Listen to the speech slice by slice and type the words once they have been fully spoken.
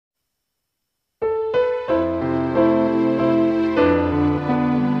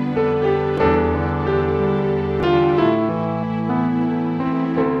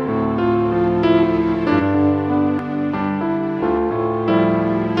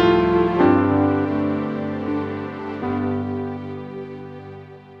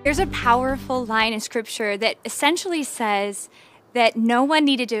There's a powerful line in Scripture that essentially says that no one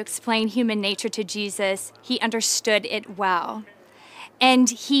needed to explain human nature to Jesus. He understood it well. And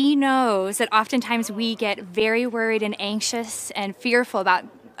he knows that oftentimes we get very worried and anxious and fearful about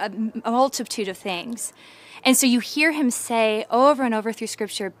a multitude of things. And so you hear him say over and over through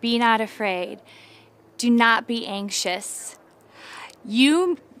Scripture, be not afraid. Do not be anxious.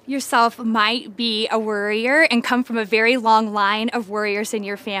 You yourself might be a worrier and come from a very long line of worriers in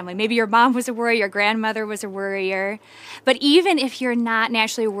your family. Maybe your mom was a worrier, your grandmother was a worrier. But even if you're not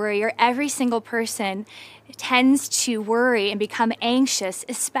naturally a worrier, every single person tends to worry and become anxious,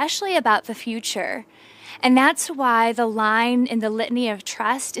 especially about the future. And that's why the line in the Litany of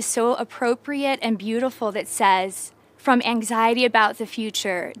Trust is so appropriate and beautiful that says, from anxiety about the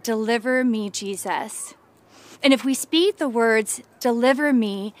future, deliver me, Jesus. And if we speak the words, deliver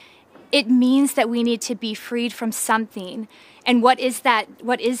me, it means that we need to be freed from something. And what is that?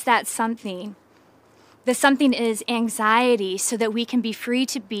 What is that something? The something is anxiety, so that we can be free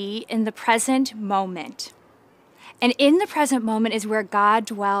to be in the present moment. And in the present moment is where God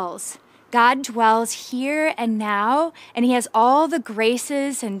dwells. God dwells here and now, and he has all the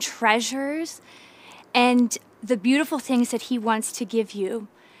graces and treasures and the beautiful things that he wants to give you.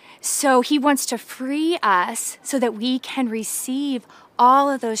 So he wants to free us so that we can receive all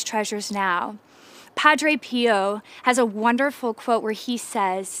of those treasures now. Padre Pio has a wonderful quote where he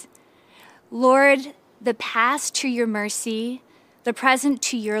says, Lord, the past to your mercy, the present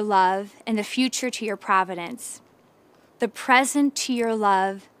to your love, and the future to your providence. The present to your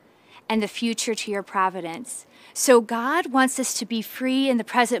love, and the future to your providence. So God wants us to be free in the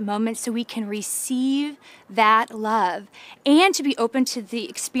present moment so we can receive that love and to be open to the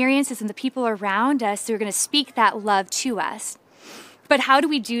experiences and the people around us who are going to speak that love to us. But how do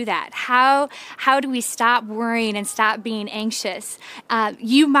we do that? How do we stop worrying and stop being anxious?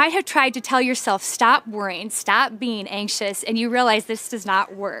 You might have tried to tell yourself, stop worrying, stop being anxious, and you realize this does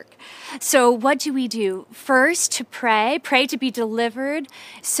not work. So what do we do? First, to pray to be delivered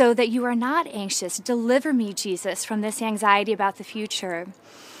so that you are not anxious. Deliver me, Jesus, from this anxiety about the future.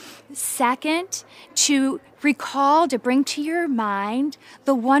 Second, to recall, to bring to your mind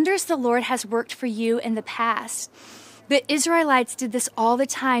the wonders the Lord has worked for you in the past. The Israelites did this all the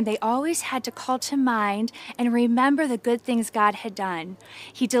time. They always had to call to mind and remember the good things God had done.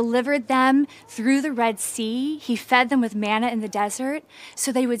 He delivered them through the Red Sea. He fed them with manna in the desert.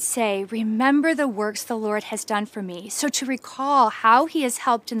 So they would say, remember the works the Lord has done for me. So to recall how he has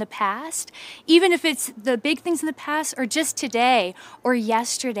helped in the past, even if it's the big things in the past or just today or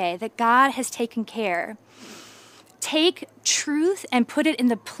yesterday, that God has taken care. Take truth and put it in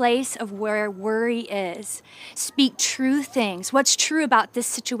the place of where worry is. Speak true things. What's true about this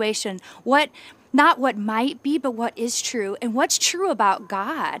situation? Not what might be, but what is true. And what's true about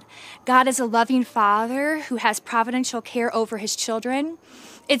God? God is a loving Father who has providential care over his children.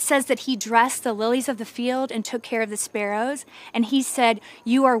 It says that he dressed the lilies of the field and took care of the sparrows. And he said,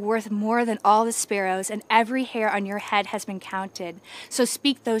 you are worth more than all the sparrows, and every hair on your head has been counted. So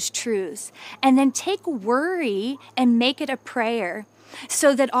speak those truths. And then take worry and make it a prayer,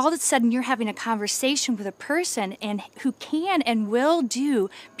 so that all of a sudden you're having a conversation with a person and who can and will do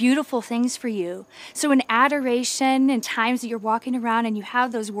beautiful things for you. So in adoration and times that you're walking around and you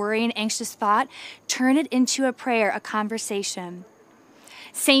have those worry and anxious thought, turn it into a prayer, a conversation.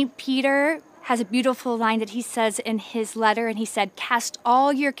 St. Peter has a beautiful line that he says in his letter, and he said, cast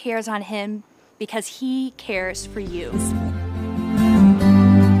all your cares on him because he cares for you.